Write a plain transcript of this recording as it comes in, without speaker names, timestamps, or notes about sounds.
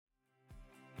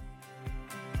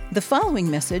The following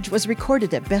message was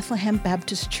recorded at Bethlehem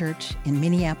Baptist Church in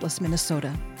Minneapolis,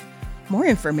 Minnesota. More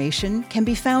information can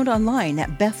be found online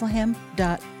at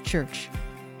bethlehem.church.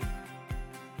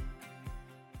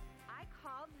 I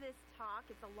called this talk,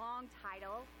 it's a long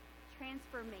title,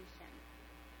 Transformation.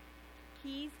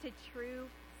 Keys to True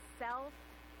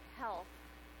Self-Health,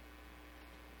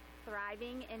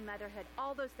 Thriving in Motherhood,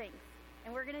 all those things.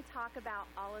 And we're going to talk about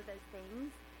all of those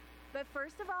things. But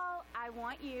first of all, I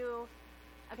want you...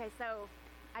 Okay, so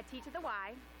I teach at the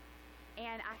Y,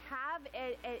 and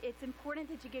it's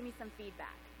important that you give me some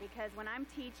feedback, because when I'm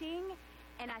teaching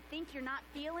and I think you're not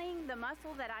feeling the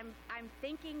muscle that I'm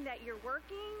thinking that you're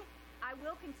working, I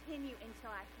will continue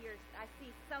until I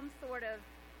see some sort of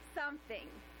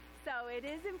something. So it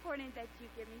is important that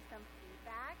you give me some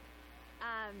feedback.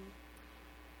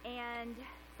 And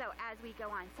so as we go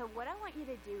on, so what I want you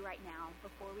to do right now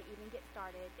before we even get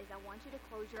started is I want you to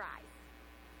close your eyes.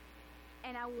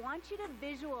 And I want you to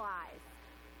visualize,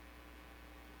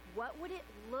 what would it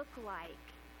look like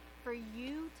for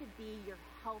you to be your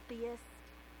healthiest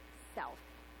self?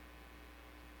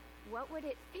 What would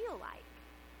it feel like?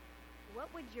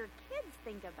 What would your kids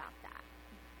think about that?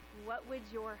 What would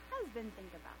your husband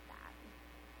think about that?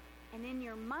 And in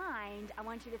your mind, I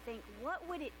want you to think, what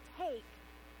would it take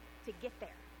to get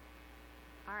there?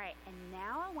 All right, and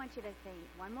now I want you to think,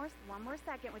 one more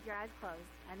second with your eyes closed.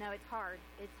 I know it's hard.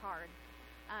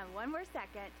 One more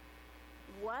second.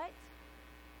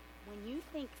 When you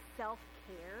think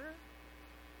self-care,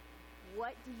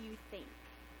 what do you think?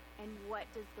 And what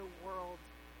does the world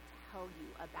tell you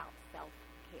about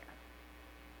self-care?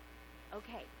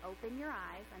 Okay, open your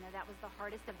eyes. I know that was the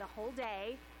hardest of the whole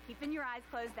day, keeping your eyes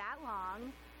closed that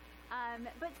long.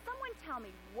 But someone tell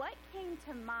me, what came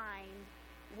to mind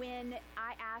when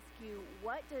I ask you,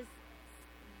 what does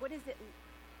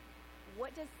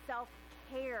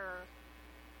self-care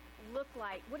look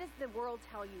like? What does the world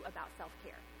tell you about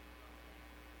self-care?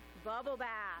 Bubble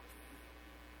baths,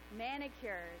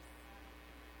 manicures,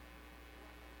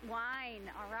 wine.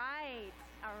 All right.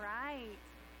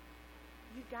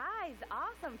 You guys,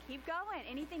 awesome. Keep going.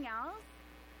 Anything else?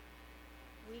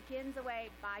 Weekends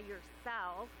away by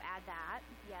yourself. Add that.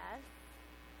 Yes.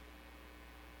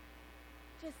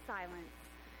 Just silence.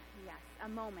 Yes, a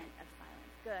moment of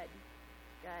silence.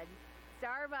 Good.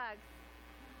 Starbucks.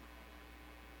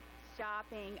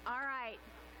 Shopping. All right.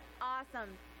 Awesome.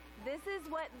 This is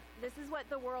what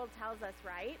the world tells us,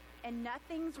 right? And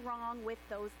nothing's wrong with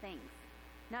those things.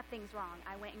 Nothing's wrong.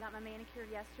 I went and got my manicure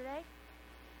yesterday.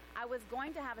 I was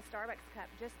going to have a Starbucks cup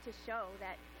just to show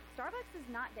that Starbucks is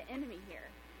not the enemy here.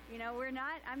 You know,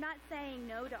 I'm not saying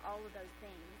no to all of those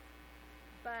things,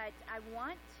 but I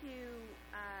want to,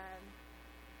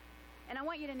 and I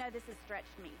want you to know this has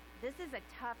stretched me. This is a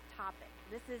tough topic.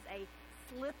 This is a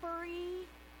slippery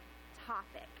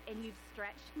topic, and you've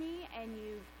stretched me and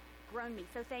you've grown me.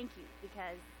 So thank you,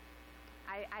 because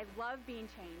I love being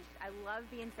changed. I love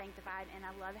being sanctified, and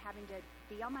I love having to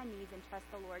be on my knees and trust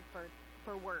the Lord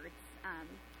for words.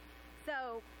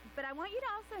 But I want you to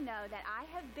also know that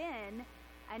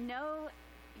I know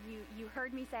you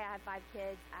heard me say I have 5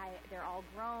 kids. They're all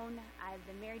grown. I've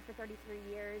been married for 33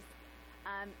 years.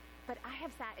 But I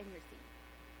have sat in your seat.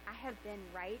 I have been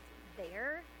right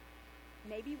there.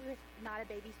 Maybe with not a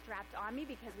baby strapped on me,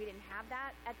 because we didn't have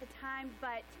that at the time,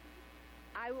 but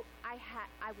I've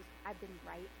been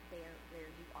right there where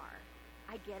you are.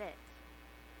 I get it.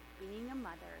 Being a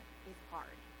mother is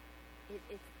hard.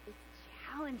 It's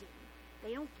challenging.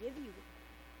 They don't give you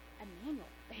a manual.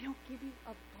 They don't give you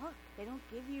a book. They don't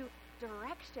give you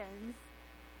directions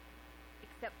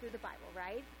except through the Bible,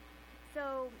 right?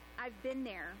 So I've been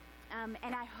there,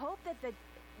 and I hope that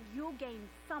you'll gain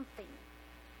something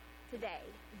today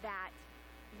that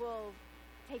will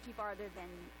take you farther than,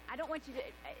 I don't want you to,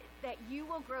 that you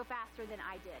will grow faster than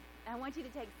I did. I want you to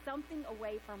take something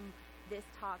away from this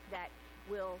talk that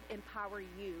will empower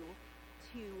you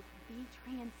to be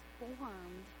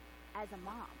transformed as a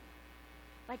mom.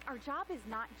 Like, our job is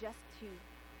not just to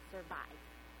survive.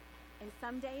 And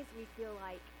some days we feel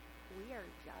like we are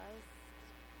just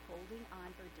holding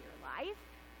on for dear life.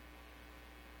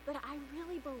 But I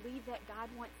really believe that God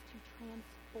wants to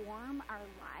transform our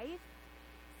life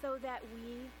so that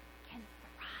we can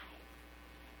thrive.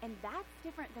 And that's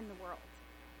different than the world.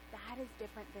 That is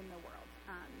different than the world.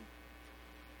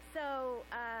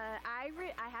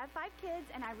 I have 5 kids,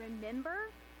 and I remember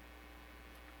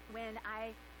when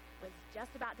I was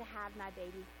just about to have my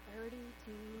baby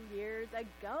 32 years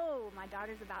ago. My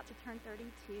daughter's about to turn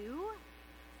 32.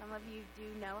 Some of you do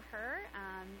know her,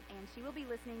 and she will be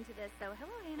listening to this, so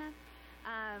hello, Hannah.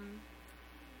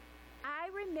 I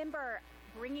remember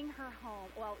bringing her home.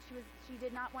 Well, she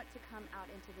did not want to come out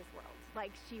into this world.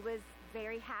 Like, she was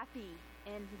very happy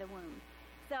in the womb.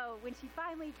 So when she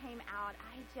finally came out,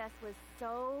 I just was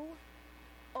so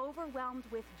overwhelmed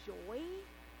with joy,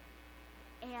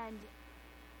 and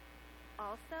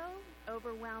also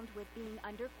overwhelmed with being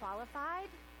underqualified,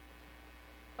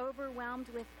 overwhelmed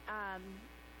with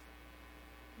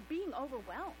being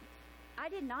overwhelmed. I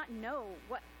did not know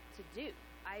what to do.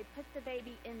 I put the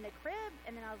baby in the crib,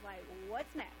 and then I was like,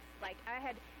 what's next? Like, I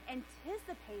had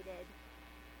anticipated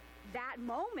that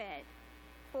moment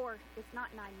for, it's not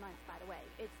 9 months, by the way,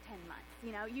 it's 10 months.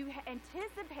 You know, you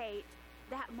anticipate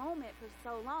that moment for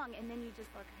so long, and then you just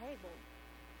like, hey, well,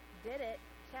 did it,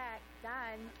 check,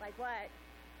 done, like what?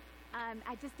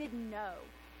 I just didn't know.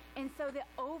 And so the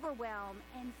overwhelm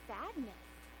and sadness,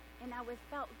 and I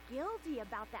felt guilty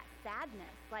about that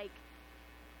sadness. Like,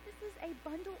 this is a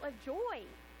bundle of joy,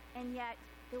 and yet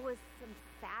there was some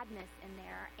sadness in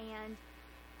there, and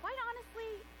quite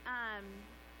honestly,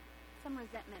 some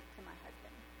resentment to my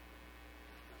husband.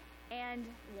 And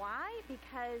why?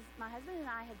 Because my husband and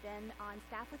I had been on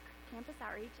staff with Campus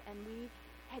Outreach, and we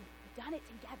had done it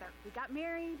together. We got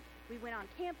married, we went on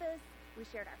campus, we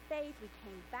shared our faith, we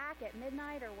came back at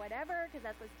midnight or whatever, because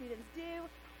that's what students do,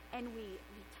 and we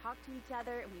talked to each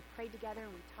other, and we prayed together,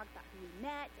 and we talked about who we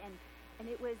met, and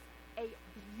it was a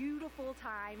beautiful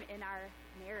time in our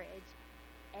marriage.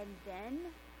 And then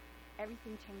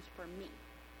everything changed for me.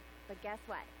 But guess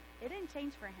what? It didn't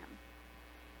change for him.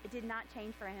 It did not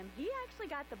change for him. He actually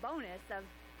got the bonus of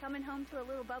coming home to a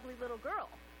little bubbly little girl.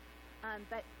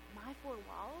 But my four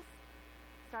walls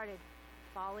started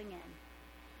falling in.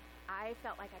 I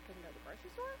felt like I couldn't go to the grocery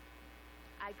store.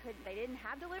 They didn't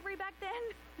have delivery back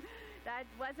then. That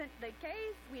wasn't the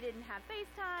case. We didn't have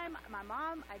FaceTime. My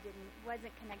mom,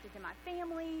 wasn't connected to my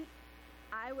family.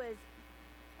 I was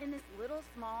in this little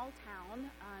small town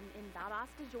in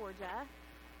Valdosta, Georgia,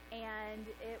 and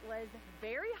it was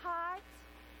very hot,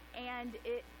 and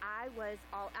I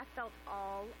felt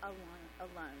all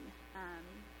alone.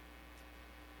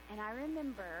 And I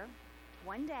remember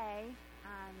one day,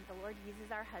 the Lord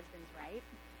uses our husbands, right?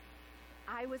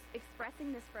 I was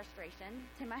expressing this frustration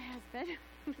to my husband,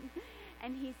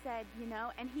 and he said,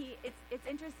 and it's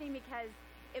interesting because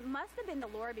it must have been the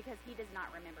Lord, because he does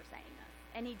not remember saying this,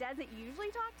 and he doesn't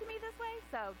usually talk to me this way.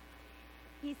 So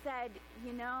he said,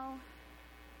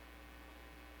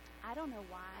 I don't know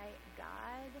why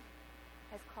God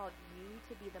has called you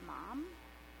to be the mom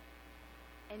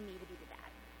and me to be the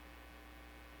dad.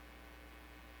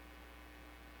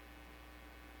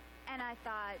 And I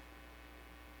thought,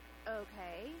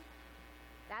 okay,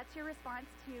 that's your response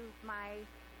to my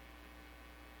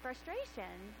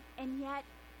frustration. And yet,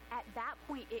 at that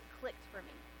point, it clicked for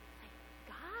me. Like,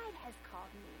 God has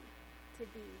called me to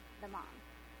be the mom.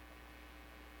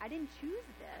 I didn't choose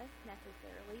this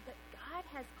necessarily, but God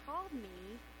has called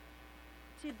me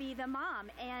to be the mom.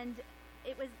 And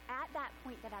it was at that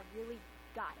point that I really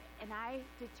got it. And I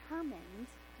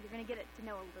determined, you're going to get to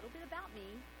know a little bit about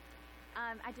me,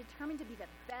 I determined to be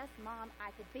the best mom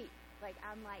I could be.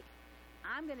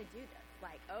 I'm going to do this.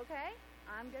 Okay,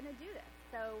 I'm going to do this.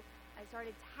 So I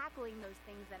started tackling those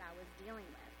things that I was dealing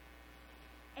with.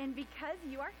 And because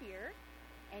you are here,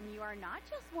 and you are not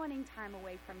just wanting time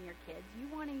away from your kids,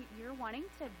 you're wanting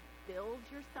to build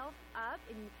yourself up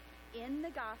in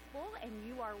the gospel, and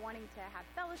you are wanting to have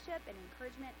fellowship and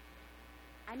encouragement,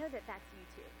 I know that that's you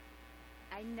too.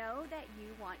 I know that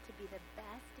you want to be the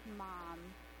best mom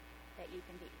that you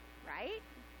can be, right?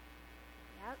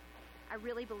 Yep. I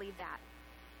really believe that.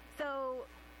 So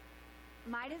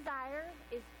my desire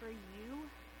is for you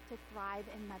to thrive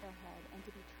in motherhood and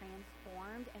to be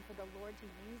transformed, and for the Lord to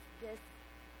use this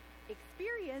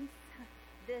experience,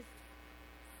 this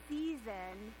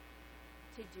season,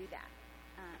 to do that.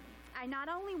 I not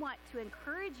only want to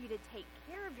encourage you to take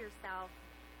care of yourself,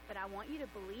 but I want you to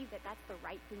believe that that's the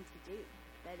right thing to do,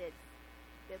 that it's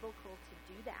biblical to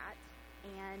do that,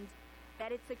 and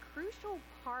that it's a crucial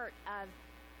part of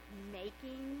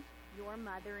making your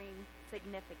mothering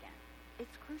significant.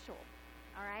 It's crucial,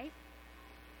 all right?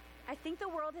 I think the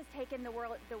world has taken the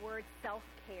word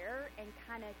self-care and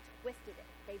kind of twisted it.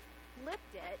 They've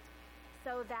flipped it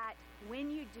so that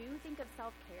when you do think of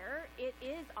self-care, it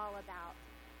is all about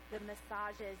the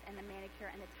massages and the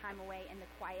manicure and the time away and the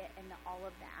quiet and all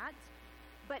of that.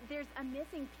 But there's a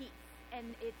missing piece,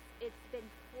 and it's been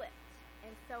flipped.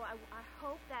 And so I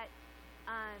hope that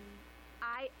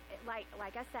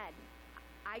like I said,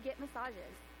 I get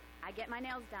massages. I get my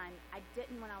nails done. I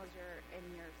didn't when I was in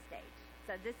your stage.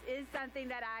 So this is something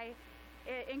that I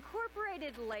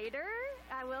incorporated later,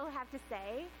 I will have to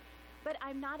say. But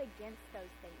I'm not against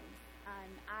those things.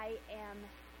 I am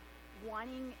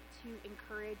wanting to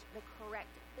encourage the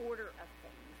correct order of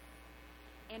things.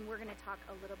 And we're going to talk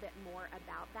a little bit more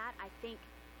about that. I think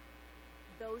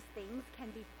those things can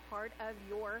be part of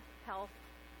your health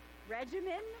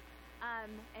regimen,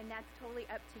 and that's totally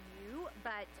up to you.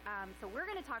 But so we're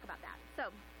going to talk about that.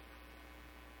 So,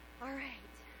 all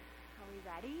right, are we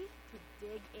ready to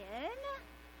dig in?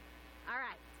 All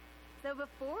right. So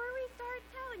before we start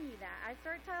telling you that, I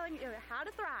start telling you how to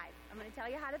thrive. I'm going to tell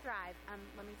you how to thrive.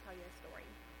 Let me tell you a story.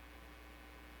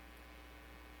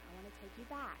 I want to take you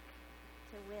back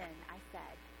to when I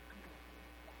said, I'm going to be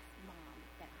the best mom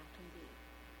that I can be.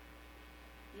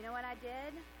 You know what I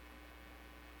did?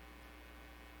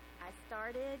 I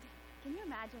started, can you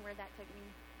imagine where that took me?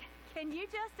 Can you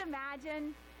just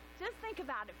imagine? Just think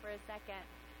about it for a second.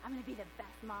 I'm going to be the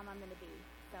best mom I'm going to be.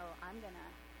 So I'm going to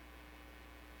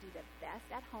do the best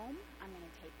at home. I'm going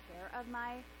to take care of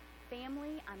my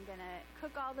family. I'm going to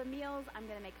cook all the meals. I'm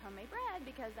going to make homemade bread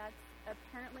because that's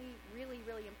apparently really,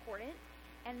 really important.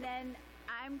 And then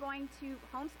I'm going to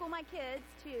homeschool my kids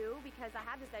too because I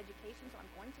have this education, so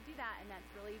I'm going to do that, and that's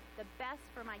really the best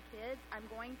for my kids. I'm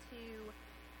going to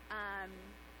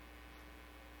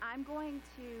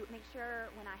make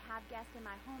sure when I have guests in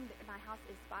my home that my house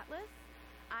is spotless.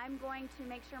 I'm going to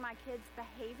make sure my kids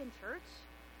behave in church.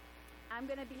 I'm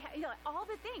going to be, all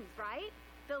the things, right?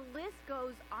 The list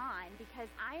goes on because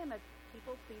I am a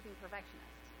people-pleasing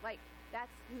perfectionist. Like,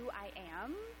 that's who I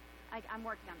am. Like, I'm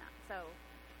working on that. So,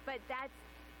 but that's,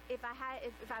 if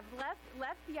I've left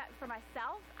for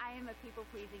myself, I am a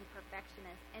people-pleasing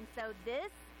perfectionist. And so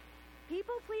this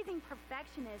people-pleasing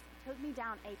perfectionist took me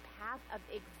down a path of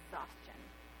exhaustion.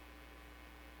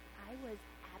 I was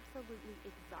absolutely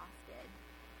exhausted.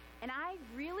 And I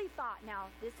really thought, now,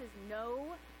 this is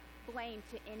no blame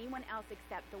to anyone else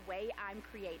except the way I'm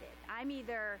created. I'm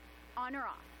either on or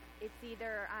off.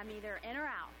 I'm either in or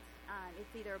out.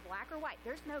 It's either black or white.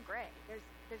 There's no gray.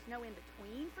 There's no in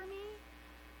between for me.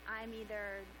 I'm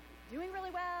either doing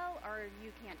really well or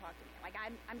you can't talk to me. Like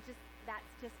I'm just, that's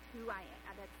just who I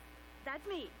am. That's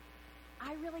me.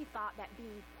 I really thought that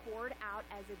being poured out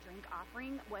as a drink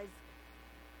offering was,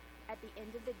 at the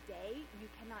end of the day, you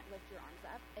cannot lift your arms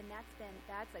up, and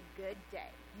that's a good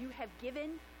day. You have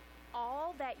given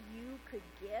all that you could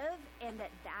give, and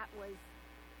that was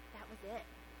it.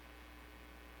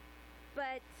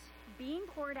 But being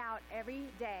poured out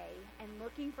every day and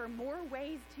looking for more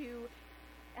ways to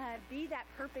be that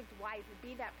perfect wife,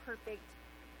 be that perfect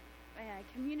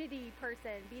community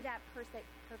person, be that perfect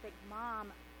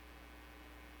mom,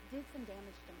 did some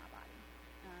damage to my body.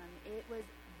 It was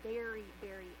very,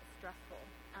 very stressful.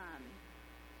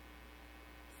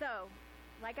 So,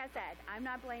 like I said, I'm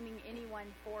not blaming anyone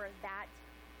for that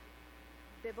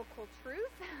biblical truth.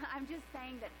 I'm just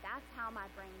saying that that's how my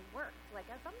brain works. Like,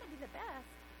 if I'm going to be the best,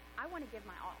 I want to give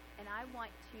my all. And I want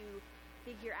to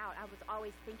figure out, I was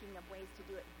always thinking of ways to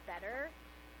do it better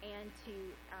and to,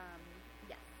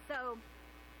 yes. So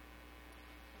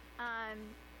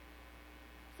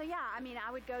yeah, I mean,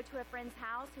 I would go to a friend's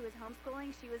house who was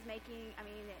homeschooling. She was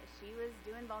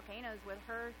doing volcanoes with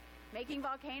her, making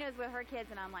volcanoes with her kids,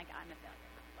 and I'm like, I'm a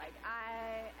failure. Like,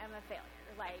 I am a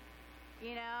failure. Like,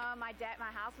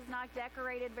 my house was not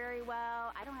decorated very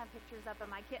well. I don't have pictures up of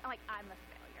my kid. Like, I'm a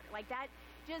failure. Like, that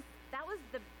was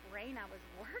the brain I was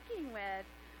working with.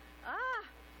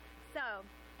 So,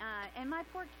 and my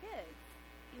poor kids,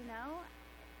 they're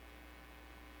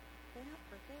not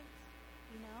perfect,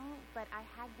 but I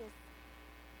had this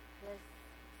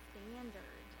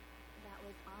standard that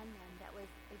was on them that was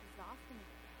exhausting,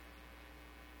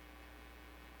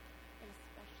 and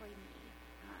especially me.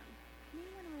 Can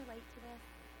anyone relate to this?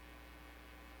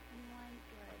 Anyone?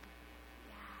 Good.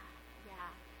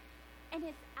 Yeah. And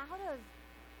it's out of,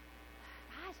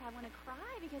 gosh, I want to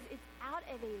cry because it's out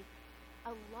of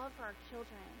a love for our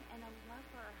children and a love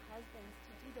for our husbands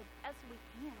to do the best we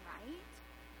can, right?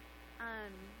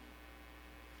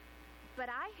 But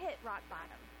I hit rock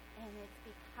bottom, and it's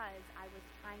because I was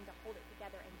trying to hold it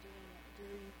together and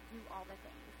do all the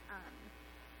things.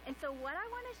 And so what I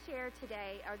want to share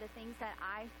today are the things that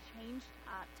I've changed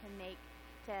up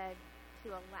to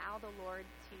allow the Lord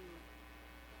to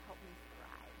help me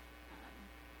thrive.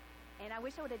 And I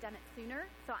wish I would have done it sooner.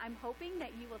 So I'm hoping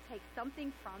that you will take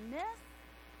something from this,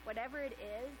 whatever it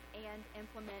is, and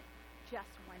implement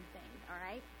just one thing, all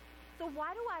right? So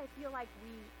why do I feel like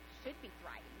we should be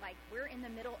thriving? Like, we're in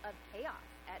the middle of chaos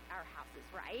at our houses,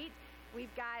 right? We've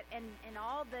got, and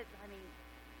all the,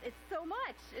 it's so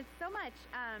much.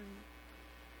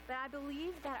 But I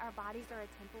believe that our bodies are a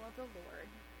temple of the Lord,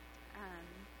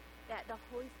 that the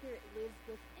Holy Spirit lives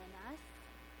within us.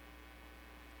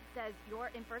 It says,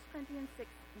 in 1 Corinthians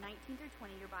 6:19 through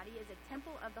 20, your body is a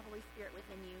temple of the Holy Spirit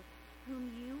within you,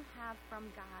 whom you have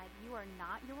from God. You are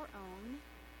not your own,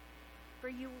 for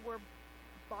you were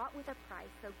bought with a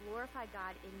price, so glorify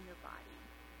God in your body.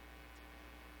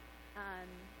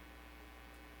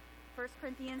 1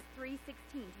 Corinthians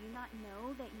 3:16, do you not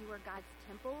know that you are God's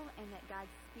temple and that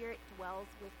God's Spirit dwells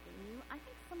within you? I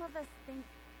think some of us think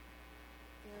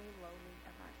very lowly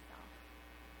of ourselves.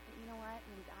 But you know what?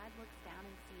 When God looks down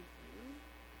and sees you,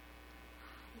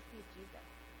 he sees Jesus.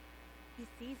 He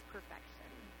sees perfection.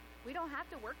 We don't have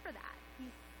to work for that. He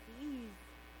sees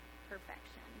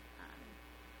perfection.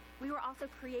 We were also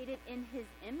created in his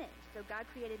image. So God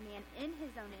created man in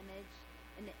his own image.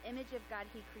 In the image of God,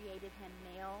 he created him,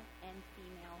 male and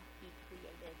female. He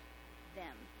created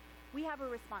them. We have a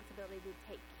responsibility to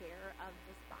take care of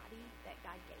this body that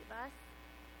God gave us.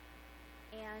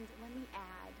 And let me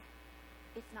add,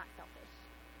 it's not selfish.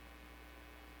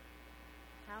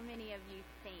 How many of you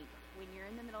think when you're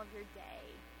in the middle of your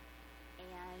day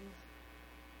and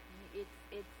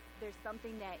there's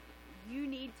something that you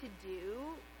need to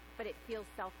do, but it feels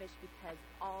selfish because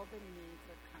all the needs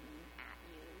are coming at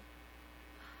you?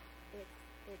 But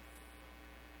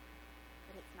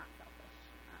it's not selfish.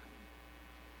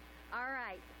 All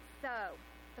right, so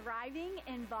thriving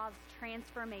involves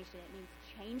transformation. It means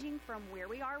changing from where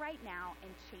we are right now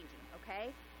and changing,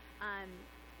 okay?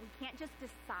 We can't just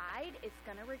decide. It's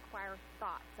going to require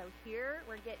thought. So here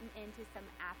we're getting into some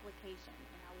application,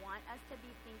 and I want us to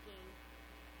be thinking,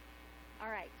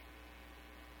 all right,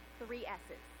 3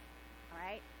 S's, all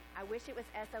right? I wish it was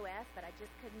SOS, but I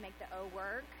just couldn't make the O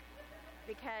work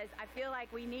because I feel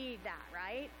like we need that,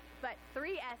 right? But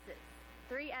 3 S's.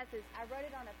 3 S's. I wrote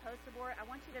it on a poster board. I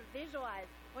want you to visualize.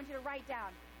 I want you to write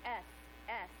down S,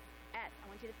 S, S. I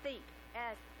want you to think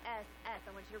S, S, S.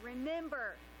 I want you to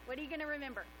remember. What are you going to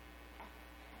remember? S,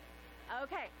 S.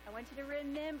 Okay. I want you to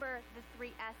remember the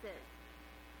 3 S's.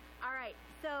 All right.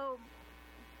 So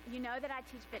you know that I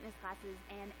teach fitness classes,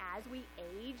 and as we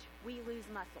age, we lose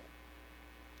muscle.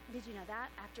 Did you know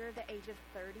that? After the age of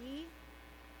 30,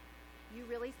 you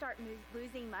really start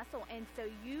losing muscle, and so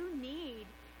you need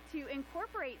to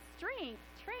incorporate strength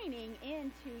training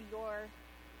into your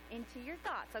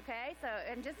thoughts, okay? So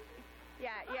I'm just,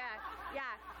 yeah.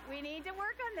 We need to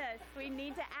work on this. We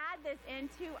need to add this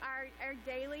into our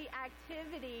daily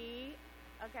activity,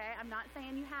 okay? I'm not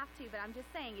saying you have to, but I'm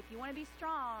just saying if you want to be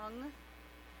strong,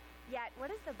 yet what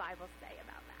does the Bible say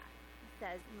about that? It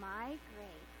says, my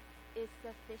grace is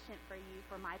sufficient for you,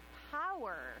 for my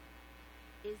power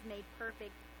is made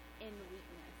perfect in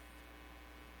weakness.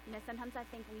 You know, sometimes I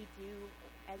think we do,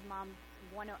 as moms,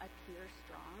 want to appear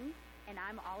strong, and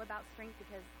I'm all about strength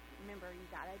because, remember, you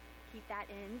got to keep that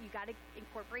in. You got to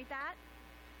incorporate that.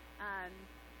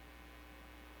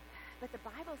 But the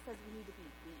Bible says we need to be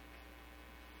weak.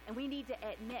 And we need to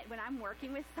admit, when I'm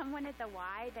working with someone at the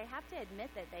Y, they have to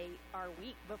admit that they are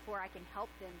weak before I can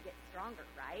help them get stronger,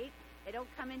 right? They don't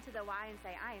come into the Y and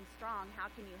say, I am strong,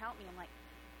 how can you help me? I'm like,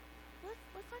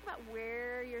 let's talk about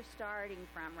where you're starting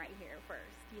from right here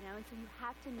first, you know? And so you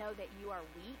have to know that you are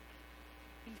weak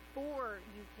before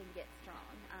you can get strong.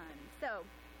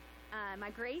 My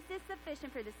grace is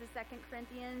sufficient for, this is 2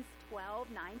 Corinthians 12,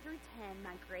 9 through 10.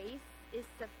 My grace is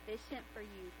sufficient for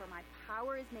you, for my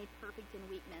power is made perfect in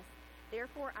weakness.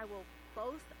 Therefore, I will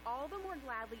boast all the more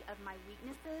gladly of my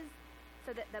weaknesses,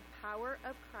 so that the power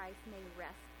of Christ may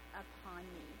rest upon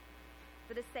me.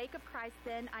 For the sake of Christ,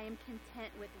 then, I am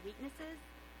content with weaknesses,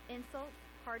 insults,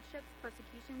 hardships,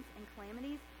 persecutions, and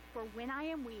calamities. For when I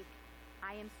am weak,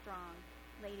 I am strong.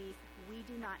 Ladies, we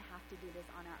do not have to do this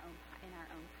in our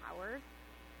own power.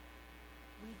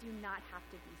 We do not have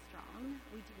to be strong.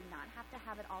 We do not have to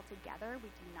have it all together. We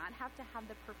do not have to have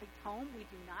the perfect home. We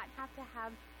do not have to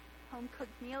have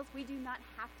home-cooked meals. We do not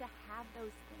have to have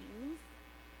those things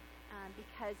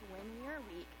because when we are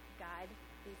weak, God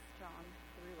is strong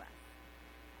through us.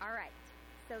 All right,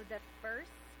 so the first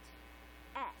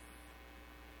S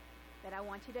that I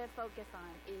want you to focus on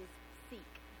is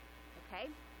seek, okay?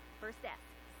 First S,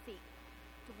 seek.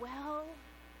 Dwell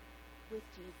with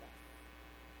Jesus.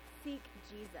 Seek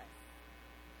Jesus.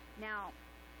 Now,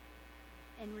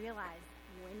 and realize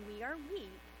when we are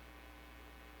weak,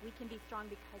 we can be strong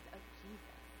because of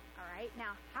Jesus, all right?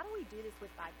 Now, how do we do this with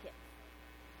 5 kids?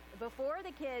 Before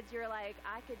the kids, you're like,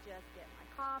 I could just get my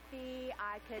coffee,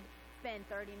 I could spend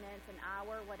 30 minutes, an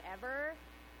hour, whatever,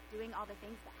 doing all the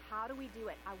things, but how do we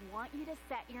do it? I want you to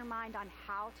set your mind on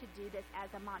how to do this as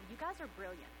a mom. You guys are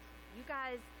brilliant. You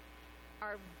guys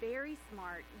are very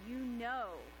smart. You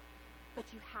know, but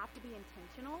you have to be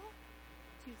intentional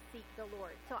to seek the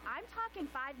Lord. So I'm talking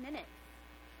 5 minutes,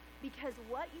 because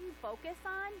what you focus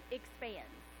on expands.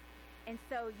 And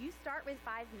so you start with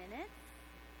 5 minutes,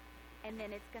 and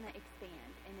then it's going to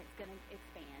expand, and it's going to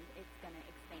expand, it's going to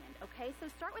expand. Okay, so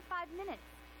start with 5 minutes.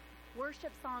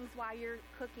 Worship songs while you're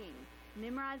cooking.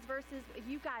 Memorize verses.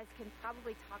 You guys can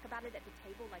probably talk about it at the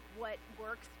table, like what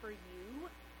works for you.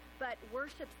 But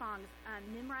worship songs,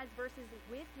 memorize verses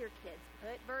with your kids.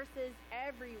 Put verses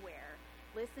everywhere.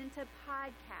 Listen to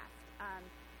podcasts.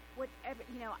 Whatever,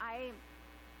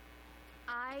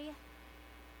 I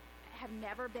have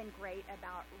never been great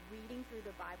about reading through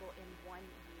the Bible in 1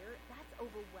 year. That's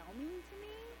overwhelming to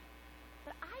me.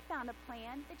 But I found a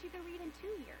plan that you can read in 2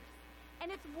 years.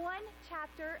 And it's 1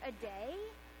 chapter a day.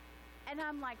 And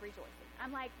I'm like rejoicing.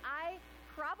 I'm like, I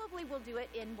probably will do it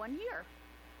in 1 year,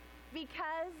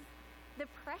 because the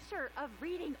pressure of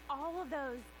reading all of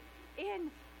those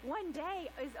in 1 day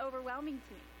is overwhelming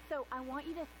to me. So I want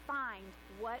you to find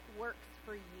what works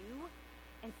for you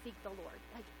and seek the Lord.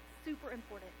 Like, super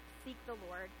important. Seek the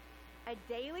Lord. A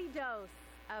daily dose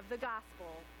of the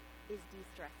gospel is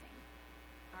de-stressing.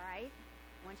 All right?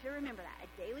 I want you to remember that. A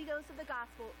daily dose of the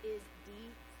gospel is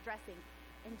de-stressing.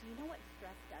 And do you know what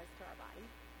stress does to our body?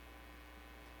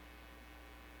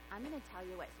 I'm going to tell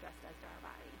you what stress does to our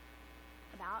body.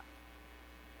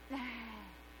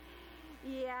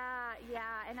 Yeah.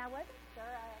 And I wasn't sure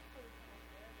I actually was going to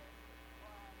share this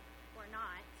or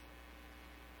not.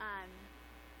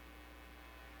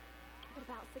 But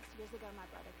about 6 years ago, my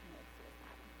brother committed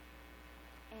suicide.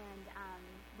 And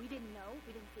we didn't know.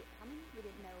 We didn't see it coming. We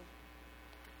didn't know.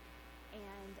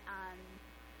 And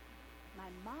my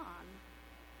mom,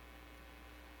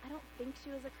 I don't think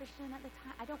she was a Christian at the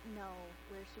time. I don't know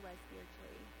where she was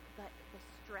spiritually. But the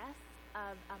stress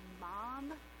of a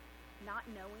mom not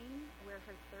knowing where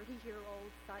her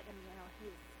 30-year-old son,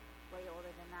 he's way older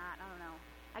than that. I don't know.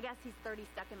 I guess he's 30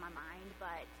 stuck in my mind,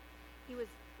 but he was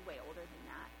way older than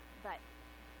that. But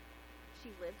she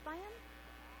lived by him.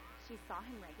 She saw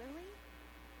him regularly.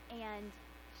 And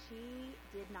she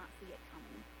did not see it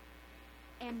coming.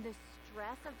 And the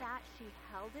stress of that, she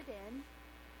held it in.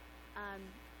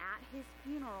 At his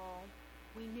funeral,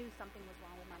 we knew something was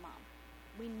wrong with my mom.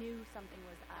 We knew something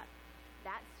was up.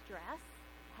 That stress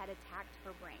had attacked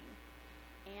her brain.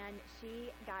 And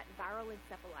she got viral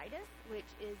encephalitis, which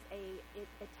is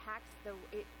it's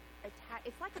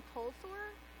like a cold sore,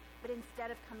 but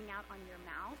instead of coming out on your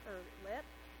mouth or lip,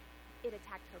 it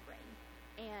attacked her brain.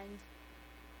 And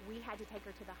we had to take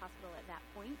her to the hospital at that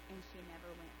point, and she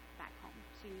never went back home.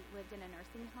 She lived in a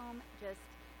nursing home, just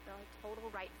the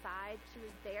total right side. She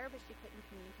was there, but she couldn't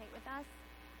communicate with us.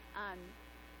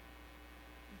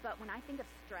 But when I think of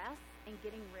stress and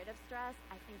getting rid of stress,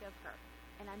 I think of her.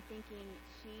 And I'm thinking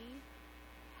she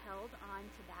held on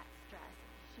to that stress.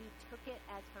 She took it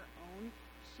as her own.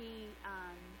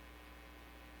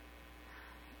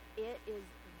 It is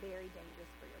very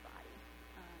dangerous for your body.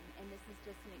 And this is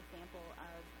just an example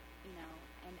of,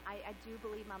 and I do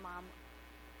believe my mom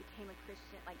became a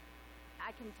Christian. Like,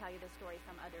 I can tell you the story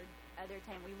some other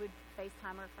time. We would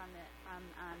FaceTime her from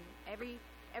every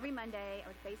Monday. I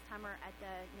would FaceTime her at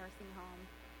the nursing home,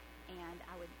 and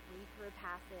I would read through a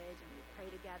passage, and we'd pray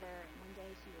together. And one day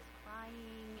she was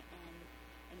crying, and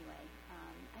anyway,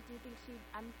 I do think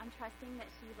I'm trusting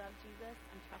that she loved Jesus.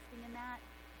 I'm trusting in that.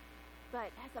 But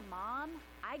as a mom,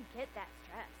 I get that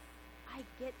stress.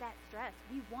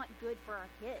 We want good for our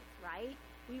kids, right?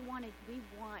 We want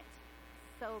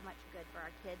so much good for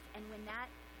our kids. And when that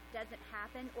doesn't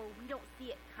happen, or we don't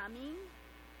see it coming,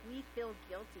 we feel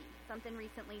guilty. Something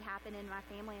recently happened in my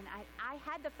family, and I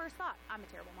had the first thought, I'm a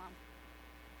terrible mom.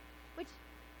 Which,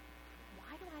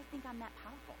 why do I think I'm that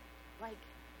powerful? Like,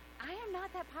 I am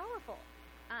not that powerful.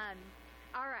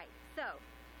 All right, so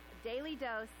a daily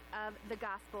dose of the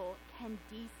gospel can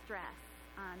de-stress.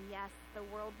 Yes, the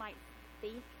world might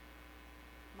think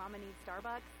Mama needs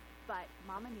Starbucks, but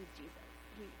Mama needs Jesus.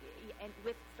 And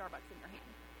with Starbucks in your hand.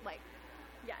 Like,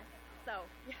 yes. So,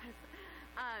 yes.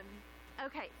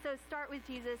 Okay, so start with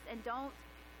Jesus, and don't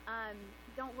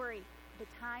worry. The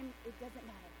time, it doesn't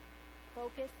matter.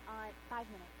 Focus on 5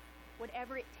 minutes.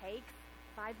 Whatever it takes,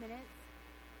 5 minutes,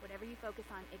 whatever you focus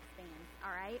on expands,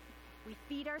 all right? We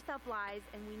feed ourselves lies,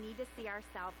 and we need to see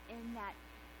ourselves in that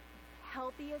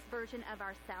healthiest version of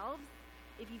ourselves.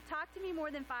 If you've talked to me more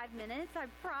than 5 minutes,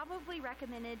 I've probably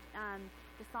recommended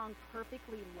the song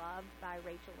Perfectly Loved by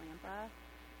Rachel Lampa.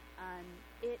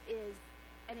 It is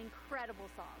an incredible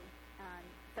song.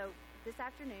 So this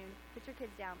afternoon, put your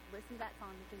kids down, listen to that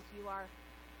song, because you are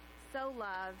so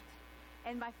loved.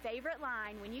 And my favorite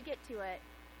line, when you get to it,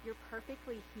 you're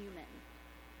perfectly human.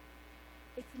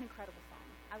 It's an incredible song.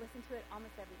 I listen to it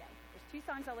almost every day. There's 2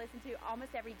 songs I listen to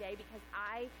almost every day because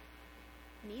I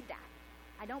need that.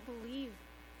 I don't believe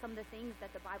some of the things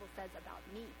that the Bible says about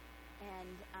me.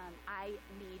 And I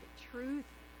need truth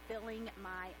filling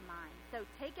my mind. So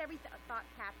take every thought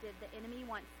captive. The enemy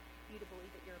wants you to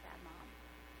believe that you're a bad mom.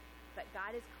 But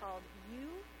God has called you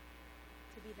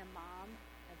to be the mom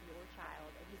of your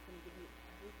child, and he's going to give you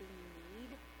everything you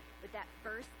need. But that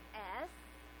first S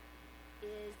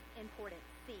is important.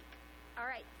 Seek. All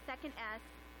right, second S,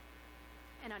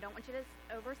 and I don't want you to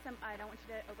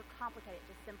overcomplicate it.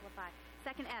 Just simplify.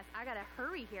 Second S. I got to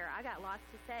hurry here. I got lots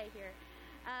to say here.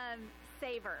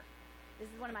 Savor.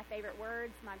 This is one of my favorite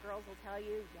words. My girls will tell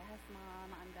you, yes, Mom,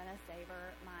 I'm going to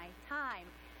savor my time.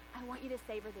 I want you to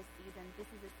savor this season. This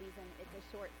is a season. It's a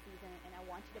short season, and I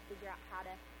want you to figure out how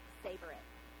to savor it.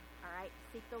 All right?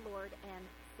 Seek the Lord and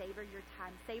savor your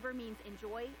time. Savor means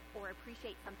enjoy or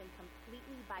appreciate something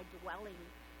completely by dwelling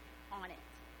on it.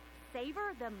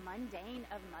 Savor the mundane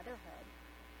of motherhood.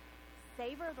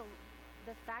 Savor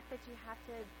the fact that you have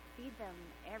to feed them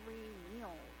every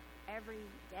meal, every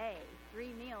day,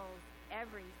 3 meals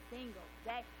every single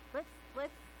day.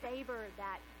 Let's savor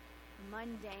that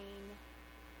mundane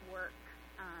work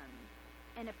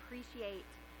and appreciate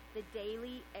the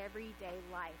daily, everyday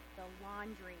life, the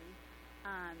laundry.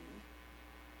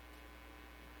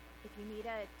 If you need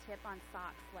a tip on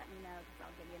socks, let me know because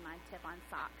I'll give you my tip on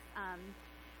socks.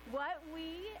 What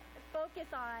we focus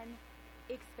on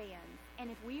expands. And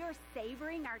if we are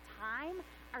savoring our time,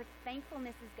 our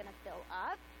thankfulness is going to fill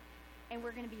up, and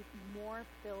we're going to be more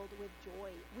filled with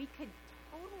joy. We could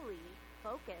totally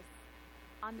focus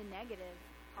on the negative,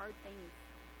 hard things.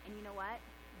 And you know what?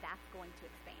 That's going to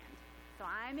expand. So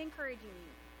I'm encouraging you,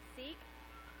 seek,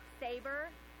 savor,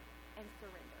 and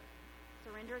surrender.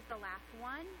 Surrender is the last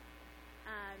one.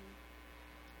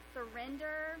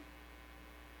 Surrender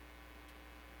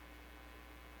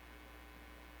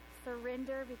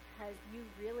because you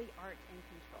really aren't in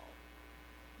control.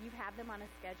 You have them on a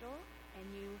schedule, and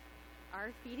you are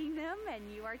feeding them,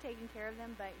 and you are taking care of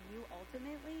them, but you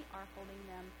ultimately are holding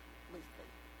them loosely.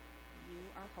 You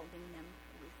are holding them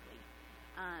loosely.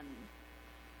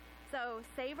 So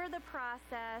savor the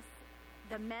process,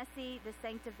 the messy, the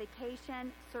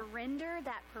sanctification. Surrender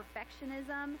that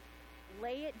perfectionism.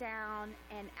 Lay it down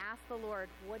and ask the Lord,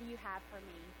 what do you have for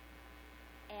me?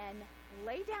 And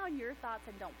lay down your thoughts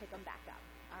and don't pick them back up.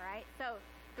 All right? So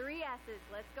 3 S's.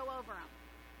 Let's go over them.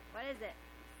 What is it?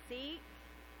 Seek.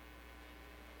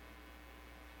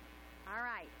 All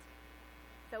right.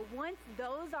 So once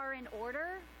those are in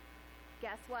order,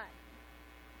 guess what?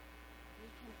 We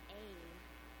can aim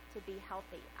to be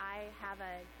healthy. I have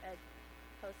a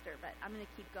poster, but I'm going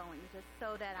to keep going just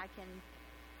so that I can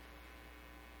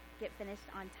get finished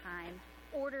on time.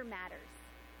 Order matters.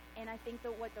 And I think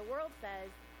that what the world says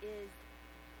is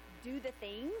do the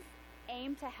things,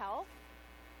 aim to health,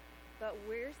 but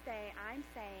I'm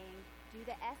saying do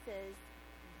the S's,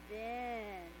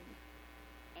 then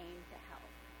aim to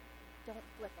health. Don't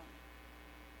flip them.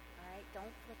 All right?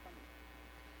 Don't flip them.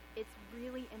 It's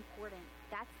really important.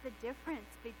 That's the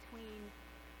difference between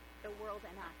the world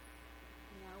and us.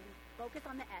 You know, we focus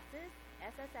on the S's,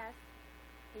 SSS,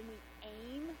 then we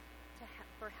aim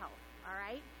for health, all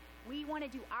right? We want to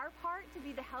do our part to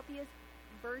be the healthiest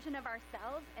version of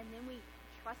ourselves, and then we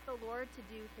trust the Lord to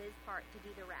do his part, to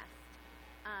do the rest.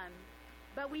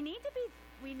 But we need to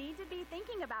be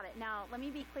thinking about it. Now, let me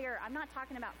be clear. I'm not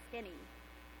talking about skinny,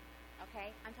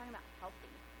 okay? I'm talking about healthy.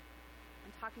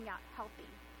 I'm talking about healthy.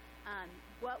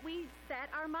 What we set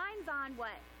our minds on,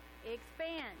 what?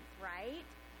 Expands, right?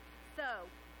 So,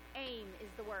 aim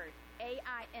is the word.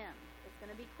 AIM. It's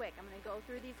going to be quick. I'm going to go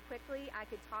through these quickly. I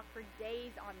could talk for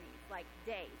days on these, like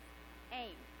days.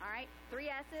 Aim, all right? 3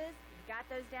 S's. You got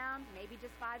those down. Maybe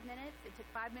just 5 minutes. It took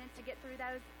 5 minutes to get through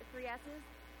those 3 S's.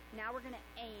 Now we're going to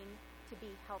aim to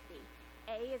be healthy.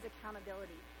 A is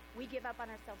accountability. We give up on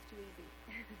ourselves too easy.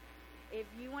 If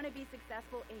you want to be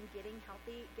successful in getting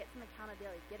healthy, get some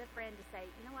accountability. Get a friend to say,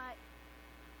 you know what?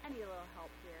 I need a little help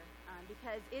here.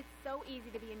 Because it's so easy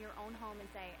to be in your own home and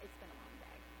say, it's been a long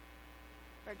day.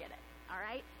 Forget it. All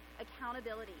right?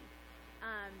 Accountability.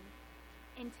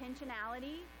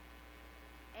 Intentionality.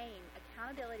 Aim.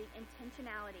 Accountability.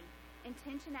 Intentionality.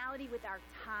 Intentionality with our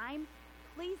time.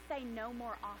 Please say no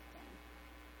more often.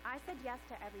 I said yes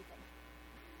to everything.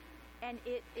 And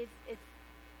it's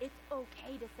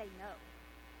okay to say no.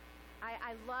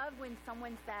 I love when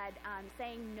someone said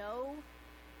saying no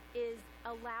is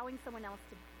allowing someone else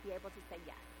to be able to say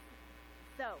yes.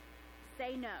 So,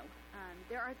 say no.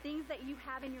 There are things that you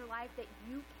have in your life that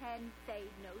you can say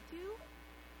no to,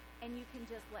 and you can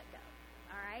just let go.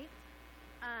 All right?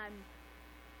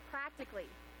 practically,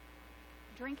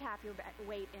 drink half your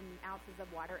weight in ounces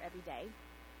of water every day.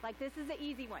 Like, this is an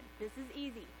easy one. This is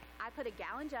easy. I put a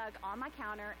gallon jug on my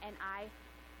counter, and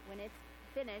when it's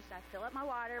finished, I fill up my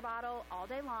water bottle all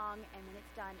day long, and when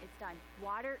it's done, it's done.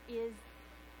 Water is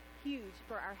huge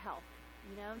for our health.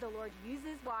 You know, the Lord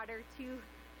uses water to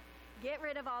get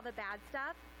rid of all the bad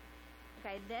stuff.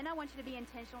 Okay, then I want you to be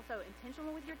intentional. So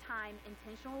intentional with your time,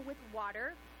 intentional with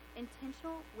water,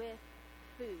 intentional with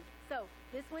food. So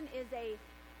this one is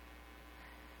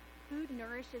food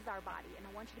nourishes our body, and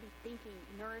I want you to be thinking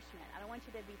nourishment. I don't want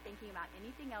you to be thinking about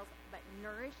anything else but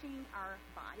nourishing our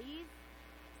bodies.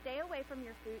 Stay away from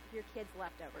your kids'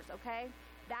 leftovers, okay?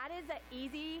 That is an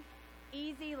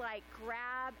easy like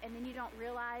grab, and then you don't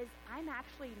realize I'm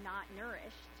actually not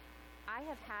nourished. I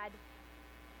have had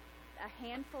a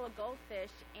handful of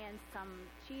goldfish and some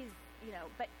cheese,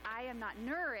 but I am not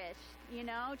nourished,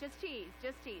 just cheese.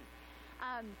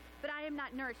 But I am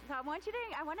not nourished. So I want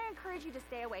to encourage you to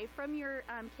stay away from your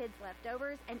kids'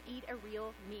 leftovers and eat a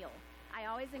real meal. I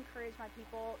always encourage my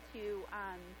people to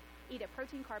eat a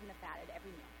protein, carb, and a fat at every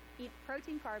meal. Eat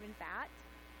protein, carb, and fat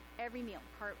every meal.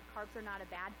 Carbs are not a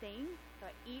bad thing. So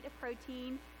eat a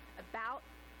protein about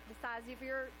the size of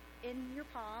your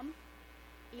palm.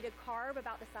 Eat a carb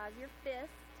about the size of your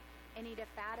fist, and eat a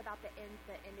fat about the end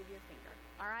of your finger.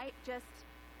 All right? Just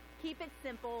keep it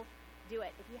simple. Do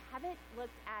it. If you haven't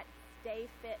looked at Stay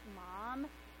Fit Mom,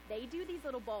 they do these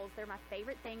little bowls. They're my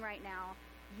favorite thing right now.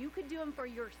 You could do them for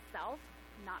yourself,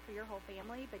 not for your whole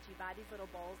family, but you buy these little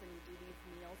bowls and you do these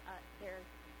meals. They're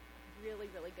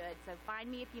really, really good. So find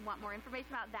me if you want more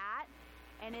information about that.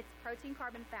 And it's protein,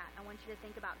 carb, and fat. I want you to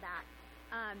think about that.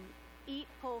 Eat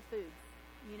whole foods.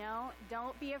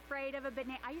 Don't be afraid of a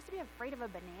banana. I used to be afraid of a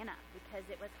banana because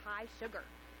it was high sugar.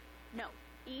 No,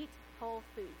 eat whole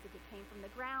foods. If it came from the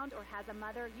ground or has a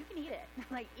mother, you can eat it.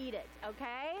 Like, eat it,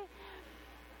 okay?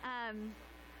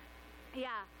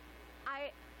 Yeah,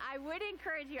 I would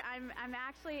encourage you. I'm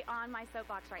actually on my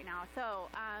soapbox right now. So,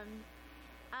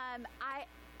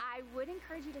 I would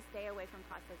encourage you to stay away from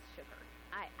processed sugar.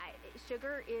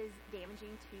 Sugar is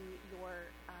damaging to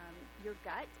your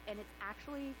gut, and it's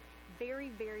actually very,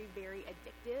 very, very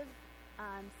addictive.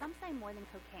 Some say more than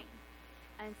cocaine.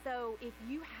 And so if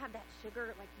you have that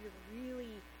sugar, like you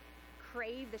really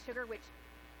crave the sugar, which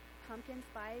pumpkin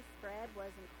spice bread was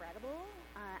incredible.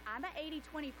 I'm an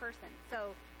 80-20 person.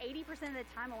 So 80% of the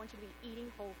time I want you to be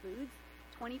eating whole foods.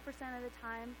 20% of the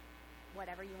time,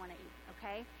 whatever you want to eat,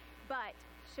 okay? But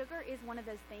sugar is one of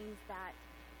those things that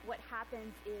what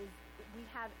happens is we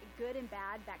have good and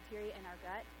bad bacteria in our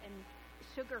gut, and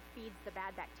sugar feeds the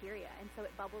bad bacteria, and so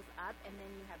it bubbles up, and then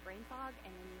you have brain fog, and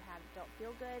then you don't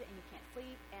feel good, and you can't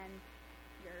sleep, and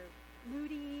you're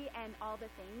moody, and all the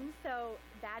things. So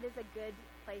that is a good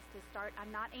place to start. I'm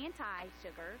not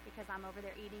anti-sugar because I'm over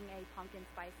there eating a pumpkin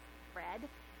spice bread,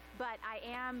 but I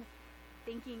am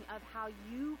thinking of how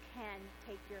you can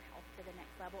take your health to the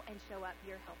next level and show up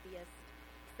your healthiest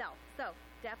self. So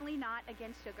definitely not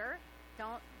against sugar.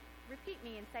 Don't repeat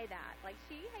me and say that, like,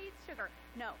 she hates sugar.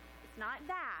 No, it's not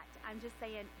that. I'm just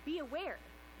saying, be aware,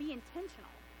 be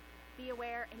intentional, be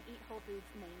aware, and eat whole foods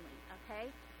mainly, okay?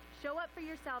 Show up for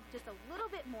yourself just a little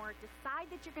bit more. Decide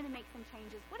that you're going to make some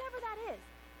changes, whatever that is,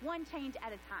 one change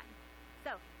at a time.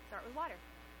 So start with water.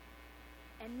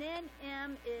 And then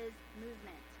M is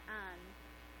movement.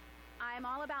 I'm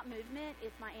all about movement.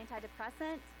 It's my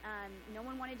antidepressant. No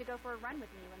one wanted to go for a run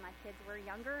with me when my kids were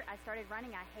younger. I started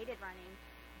running. I hated running.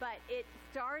 But it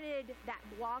started, that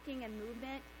walking and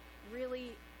movement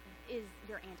really is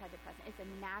your antidepressant. It's a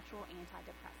natural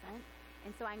antidepressant.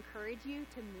 And so I encourage you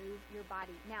to move your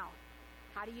body. Now,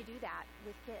 how do you do that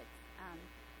with kids?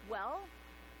 Well,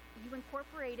 you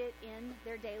incorporate it in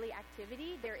their daily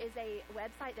activity. There is a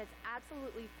website that's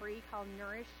absolutely free called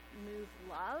Nourish, Move,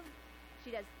 Love. She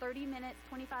does 30 minutes,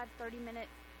 25, 30 minutes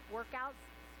workouts,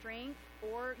 strength,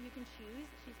 or you can choose.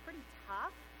 She's pretty tough,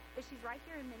 but she's right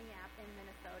here in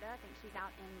Minnesota. I think she's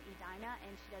out in Edina,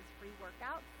 and she does free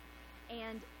workouts.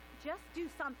 And just do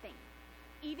something.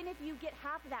 Even if you get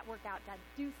half of that workout done,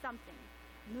 do something.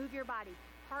 Move your body.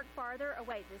 Park farther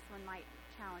away. This one might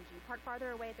challenge you. Park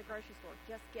farther away at the grocery store.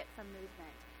 Just get some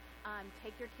movement.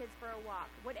 Take your kids for a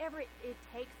walk. Whatever it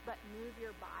takes, but move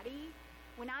your body.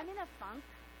 When I'm in a funk,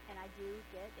 and I do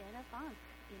get in a funk,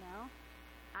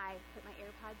 I put my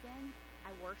AirPods in,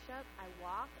 I worship, I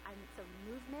walk, so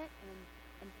movement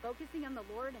and focusing on the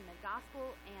Lord and the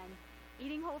gospel and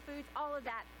eating whole foods, all of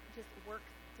that just works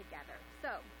together.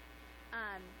 So,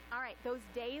 all right, those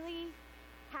daily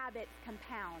habits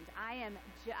compound. I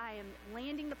am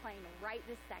landing the plane right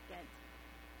this second.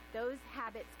 those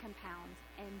habits compound,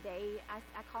 and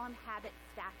I call them habit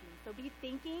stacking. So be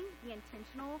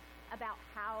intentional about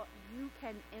how you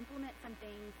can implement some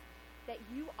things that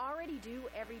you already do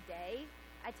every day.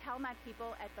 I tell my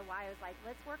people at the Y, I was like,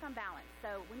 let's work on balance.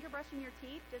 So when you're brushing your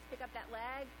teeth, just pick up that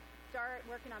leg, start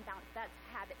working on balance. That's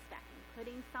habit stacking,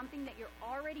 putting something that you're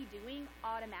already doing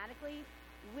automatically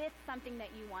with something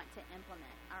that you want to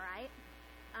implement, all right?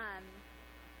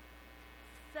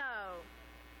 So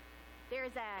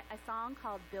there's a song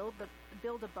called Build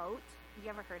a Boat. You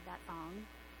ever heard that song?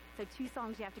 So 2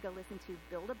 songs you have to go listen to.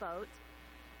 Build a Boat.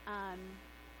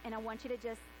 And I want you to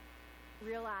just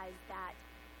realize that,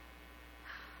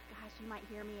 gosh, you might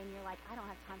hear me and you're like, I don't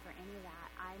have time for any of that.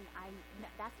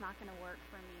 That's not going to work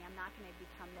for me. I'm not going to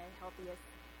become the healthiest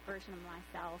version of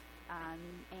myself.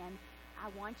 And I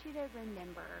want you to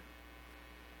remember,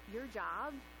 your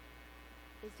job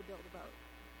is to build a boat.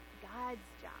 God's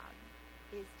job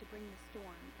is to bring the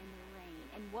storm and the rain.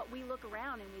 And what we look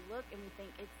around and we look and we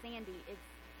think it's sandy.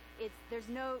 There's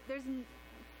no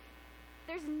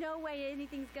way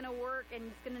anything's going to work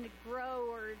and it's going to grow,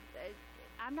 or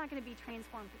I'm not going to be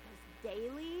transformed, because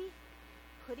daily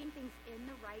putting things in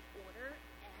the right order,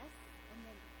 and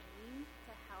then aim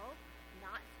to help,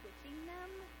 not switching them,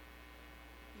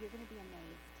 you're going to be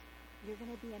amazed. You're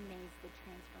going to be amazed the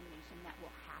transformation that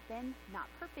will happen, not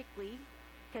perfectly,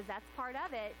 because that's part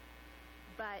of it,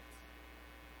 but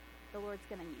the Lord's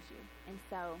going to use you. And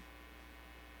so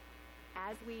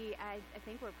I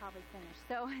think we're probably finished.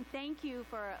 So thank you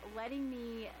for letting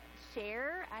me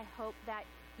share. I hope that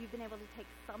you've been able to take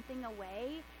something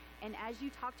away. And as you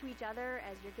talk to each other,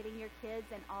 as you're getting your kids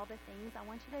and all the things, I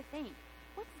want you to think,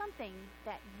 what's something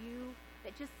that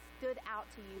just stood out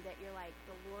to you that you're like,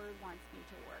 the Lord wants me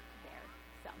to work there?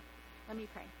 So let me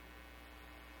pray.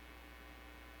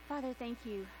 Father, thank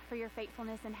you for your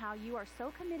faithfulness and how you are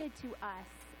so committed to us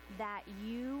that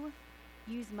you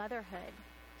use motherhood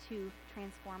to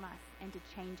transform us and to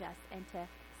change us and to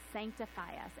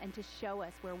sanctify us and to show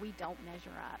us where we don't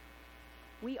measure up.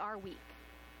 We are weak,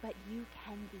 but you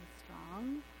can be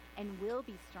strong and will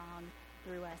be strong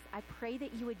through us. I pray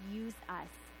that you would use us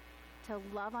to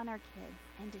love on our kids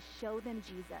and to show them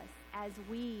Jesus as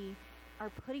we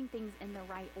are putting things in the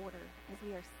right order, as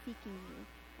we are seeking you,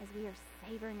 as we are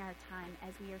savoring our time,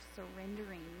 as we are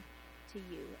surrendering to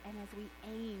you, and as we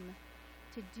aim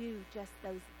to do just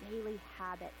those daily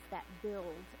habits that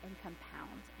build and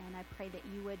compound. And I pray that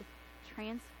you would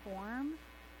transform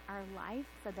our life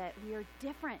so that we are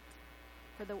different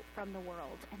from the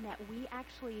world, and that we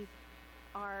actually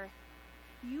are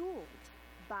fueled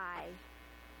by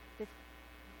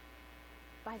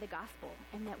the gospel,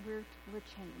 and that we're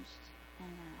changed.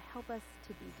 And help us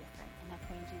to be different. And I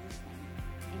pray in Jesus' name.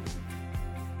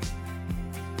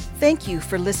 Amen. Thank you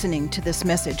for listening to this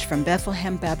message from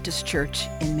Bethlehem Baptist Church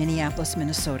in Minneapolis,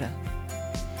 Minnesota.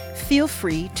 Feel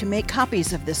free to make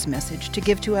copies of this message to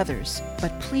give to others,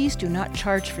 but please do not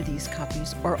charge for these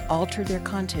copies or alter their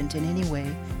content in any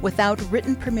way without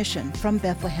written permission from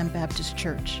Bethlehem Baptist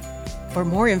Church. For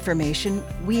more information,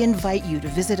 we invite you to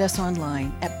visit us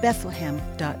online at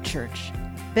bethlehem.church.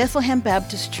 Bethlehem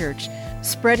Baptist Church,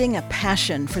 spreading a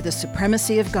passion for the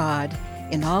supremacy of God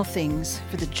in all things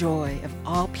for the joy of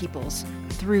all peoples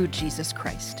through Jesus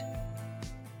Christ.